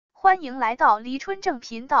欢迎来到黎春正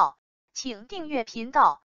频道，请订阅频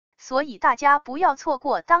道，所以大家不要错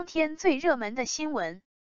过当天最热门的新闻。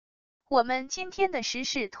我们今天的时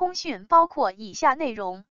事通讯包括以下内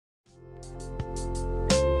容：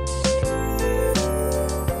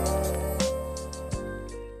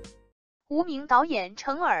无名导演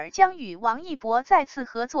程耳将与王一博再次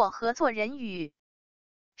合作人语。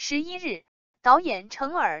11日，导演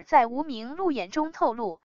程耳在无名路演中透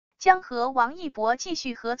露，将和王一博继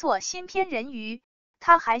续合作新片人鱼。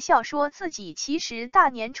他还笑说自己其实大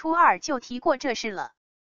年初二就提过这事了。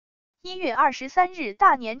1月23日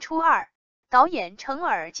大年初二，导演程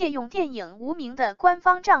耳借用电影《无名》的官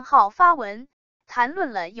方账号发文，谈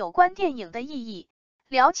论了有关电影的意义，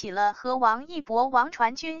聊起了和王一博、王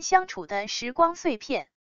传君相处的时光碎片。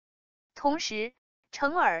同时，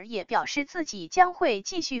程耳也表示自己将会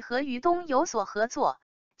继续和于东有所合作，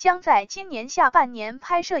将在今年下半年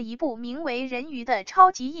拍摄一部名为《人鱼》的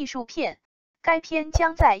超级艺术片，该片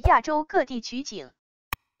将在亚洲各地取景。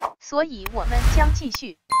所以我们将继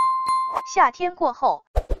续。夏天过后，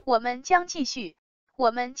我们将继续，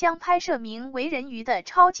我们将拍摄名为《人鱼》的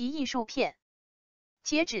超级艺术片。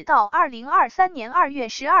截止到2023年2月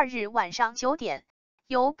12日晚上9点，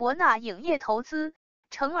由博纳影业投资，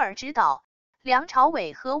程耳执导，梁朝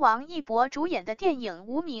伟和王一博主演的电影《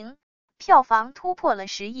无名》票房突破了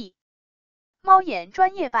10亿。猫眼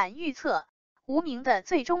专业版预测，《无名》的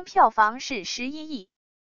最终票房是11亿。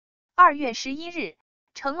2月11日，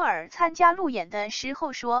程耳参加路演的时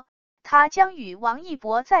候说，他将与王一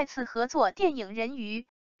博再次合作电影《人鱼》，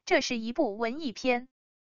这是一部文艺片。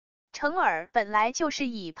程耳本来就是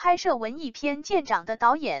以拍摄文艺片见长的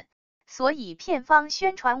导演，所以片方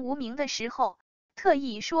宣传《无名》的时候，特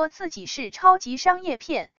意说自己是超级商业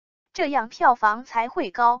片，这样票房才会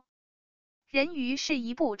高。人鱼是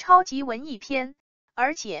一部超级文艺片，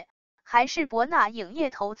而且还是博纳影业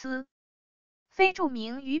投资。非著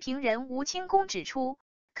名娱评人吴清宫指出，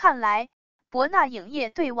看来博纳影业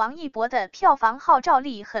对王一博的票房号召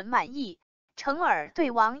力很满意，程耳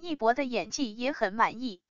对王一博的演技也很满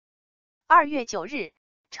意。2月9日，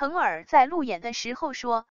程耳在路演的时候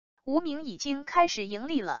说，无名已经开始盈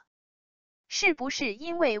利了。是不是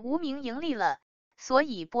因为无名盈利了，所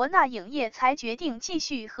以博纳影业才决定继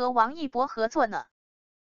续和王一博合作呢？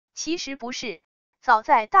其实不是，早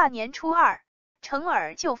在大年初二，程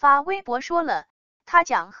耳就发微博说了，他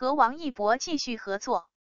将和王一博继续合作。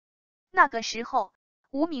那个时候，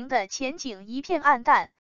无名的前景一片暗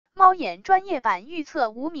淡，猫眼专业版预测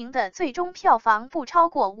无名的最终票房不超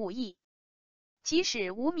过5亿。即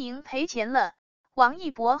使无名赔钱了，王一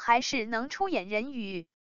博还是能出演人鱼。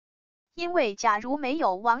因为假如没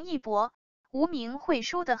有王一博，无名会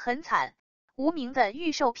输得很惨。无名的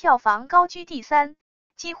预售票房高居第3，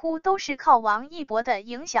几乎都是靠王一博的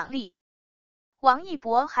影响力。王一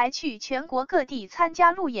博还去全国各地参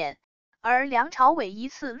加路演，而梁朝伟一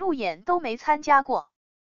次路演都没参加过。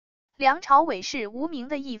梁朝伟是无名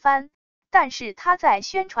的一番，但是他在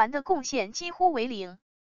宣传的贡献几乎为0。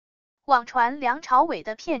网传梁朝伟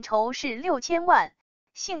的片酬是6000万，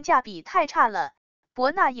性价比太差了。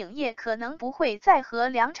博纳影业可能不会再和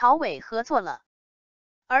梁朝伟合作了，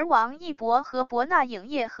而王一博和博纳影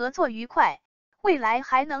业合作愉快，未来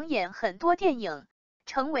还能演很多电影，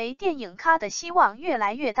成为电影咖的希望越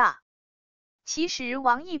来越大。其实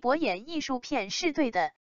王一博演艺术片是对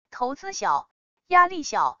的，投资小，压力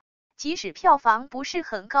小，即使票房不是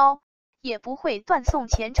很高，也不会断送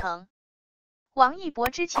前程。王一博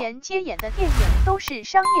之前接演的电影都是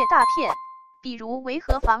商业大片，比如《维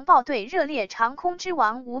和防暴队》《热烈长空之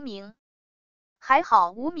王》《无名》。还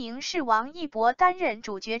好《无名》是王一博担任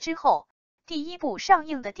主角之后第一部上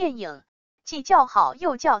映的电影，既叫好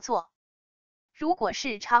又叫座。如果是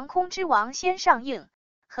《长空之王》先上映，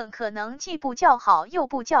很可能既不叫好又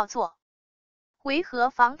不叫座。维和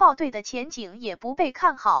防暴队的前景也不被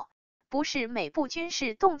看好，不是每部军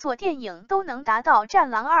事动作电影都能达到《战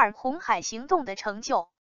狼2》红海行动的成就。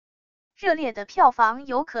热烈的票房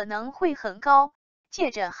有可能会很高，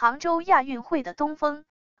借着杭州亚运会的东风，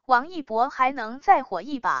王一博还能再火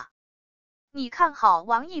一把。你看好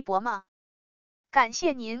王一博吗？感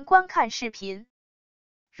谢您观看视频。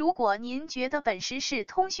如果您觉得本时事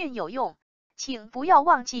通讯有用，请不要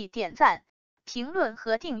忘记点赞、评论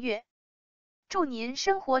和订阅。祝您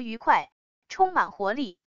生活愉快，充满活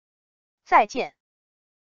力。再见。